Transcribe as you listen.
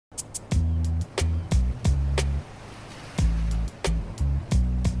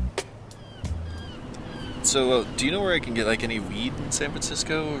So, do you know where I can get like any weed in San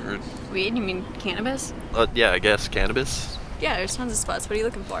Francisco? Or Weed? You mean cannabis? yeah, I guess cannabis. Yeah, there's tons of spots. What are you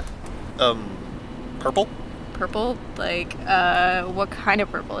looking for? Purple? Purple? Like, what kind of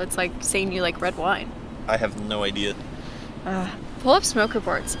purple? It's like saying you like red wine. I have no idea. Pull up smoke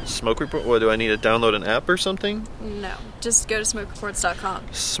reports. Smoke report? What, do I need to download an app or something? No, just go to smokereports.com.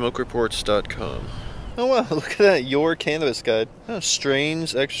 Smokereports.com. Oh wow, look at that, your cannabis guide. Oh,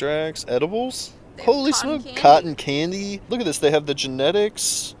 strains, extracts, edibles? Holy smoke, cotton candy. Look at this, they have the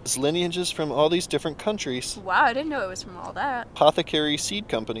genetics, lineages from all these different countries. Wow, I didn't know it was from all that. Apothecary Seed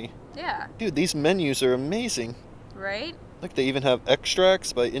Company. Yeah. Dude, these menus are amazing. Right? Like they even have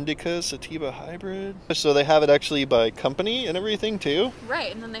extracts by Indica Sativa Hybrid. So they have it actually by company and everything too.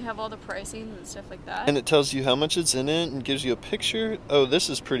 Right, and then they have all the pricing and stuff like that. And it tells you how much it's in it and gives you a picture. Oh, this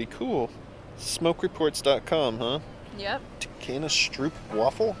is pretty cool. Smokereports.com, huh? Yep. Takana Stroop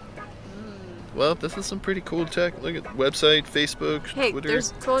Waffle? Well, this is some pretty cool tech. Look at website, Facebook, Hey, Twitter.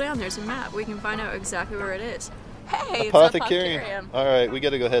 scroll down, there's a map. We can find out exactly where it is. Hey, Apothecary. it's Apothecarium. Alright, we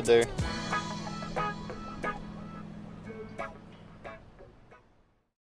gotta go head there.